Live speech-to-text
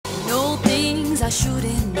things I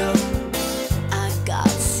shouldn't know. I got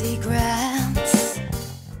secrets.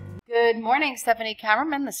 Good morning, Stephanie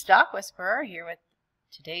Kammerman, the Stock Whisperer, here with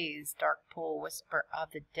today's Dark Pool Whisper of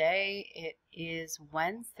the day. It is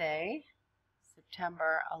Wednesday,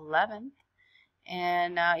 September 11th.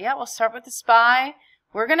 And yeah, we'll start with the SPY.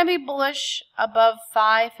 We're going to be bullish above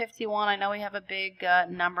 551. I know we have a big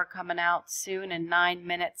number coming out soon in 9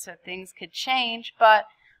 minutes, so things could change. But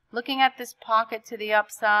looking at this pocket to the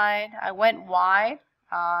upside, I went wide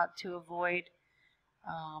to avoid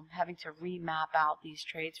having to remap out these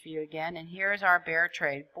trades for you again. And here's our bear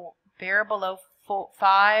trade. Bear below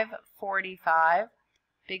 545.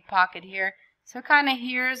 Big pocket here. So kind of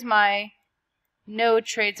here's my no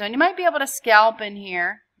trade zone. You might be able to scalp in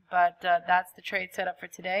here, but that's the trade setup for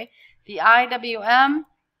today. The IWM,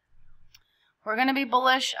 we're going to be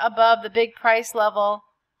bullish above the big price level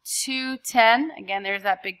 210. Again, there's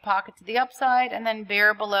that big pocket to the upside, and then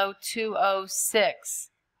bear below 206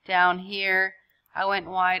 down here. I went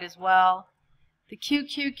wide as well. The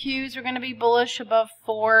QQQs are going to be bullish above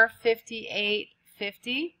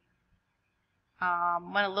 458.50.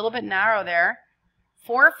 Went a little bit narrow there.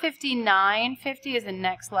 459.50 is the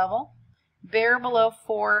next level. Bear below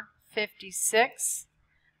 456.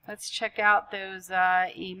 Let's check out those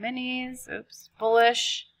E-minis. Oops,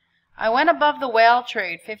 bullish. I went above the whale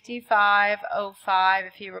trade, 55.05.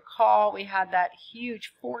 If you recall, we had that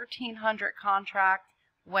huge 1,400 contract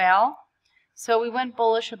whale. So we went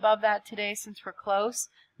bullish above that today since we're close.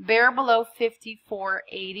 Bear below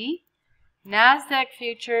 54.80. NASDAQ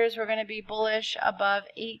futures, we're going to be bullish above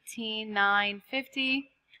 18,950.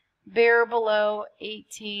 Bear below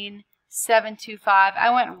 18,725. I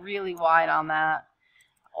went really wide on that.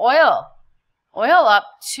 Oil up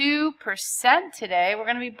 2% today. We're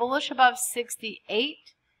going to be bullish above 68.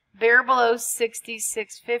 Bear below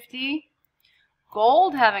 66.50.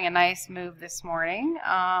 Gold having a nice move this morning.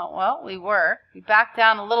 Well, we backed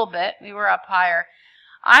down a little bit. We were up higher.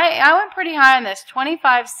 I went pretty high on this,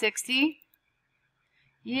 25.60.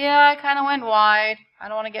 Yeah, I kind of went wide. I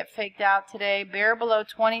don't want to get faked out today. Bear below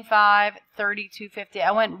 25.32.50.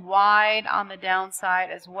 I went wide on the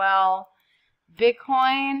downside as well.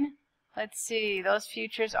 Bitcoin, let's see. Those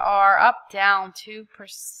futures are up, down 2%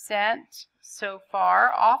 so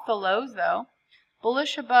far. Off the lows, though.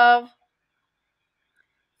 Bullish above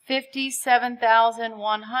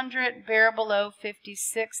 57,100. Bear below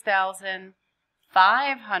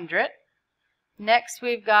 56,500. Next,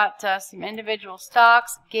 we've got some individual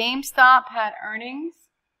stocks. GameStop had earnings,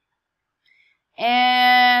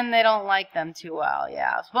 and they don't like them too well.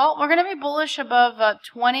 Yeah. Well, we're going to be bullish above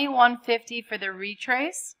 21.50 for the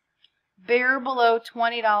retrace. Bear below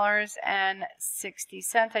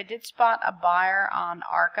 $20.60. I did spot a buyer on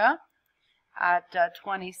ARCA at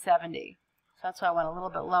 20.70. So that's why I went a little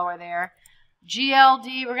bit lower there.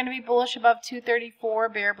 GLD, we're going to be bullish above 234.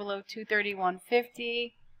 Bear below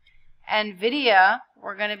 231.50. NVIDIA,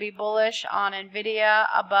 we're going to be bullish on NVIDIA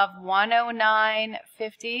above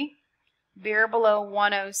 109.50, bear below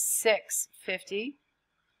 106.50.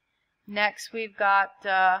 Next, we've got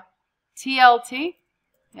TLT,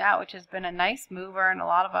 yeah, which has been a nice mover, and a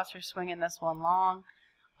lot of us are swinging this one long.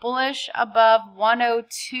 Bullish above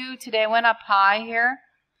 102 today, went up high here.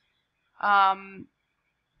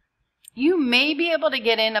 You may be able to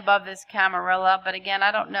get in above this Camarilla, but again, I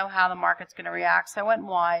don't know how the market's going to react, so I went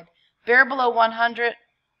wide. Bear below 100.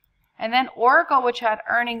 And then Oracle, which had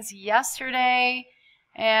earnings yesterday.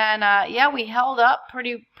 And yeah, we held up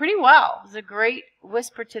pretty well. It was a great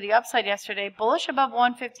whisper to the upside yesterday. Bullish above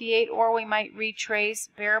 158, or we might retrace.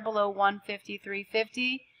 Bear below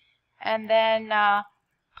 153.50. And then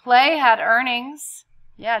Play had earnings.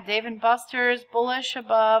 Yeah, Dave & Buster's bullish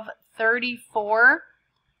above 34.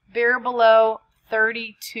 Bear below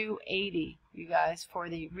 32.80, you guys, for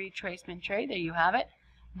the retracement trade. There you have it.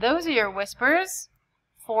 Those are your whispers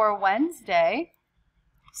for Wednesday,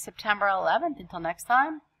 September 11th. Until next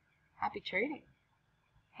time, happy trading.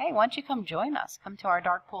 Hey, why don't you come join us? Come to our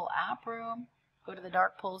Dark Pool app room. Go to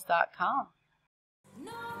thedarkpools.com.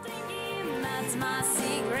 That's my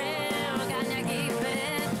secret. Can you keep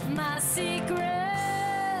it? My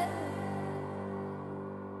secret.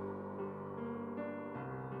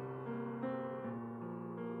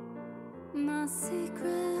 My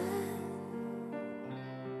secret.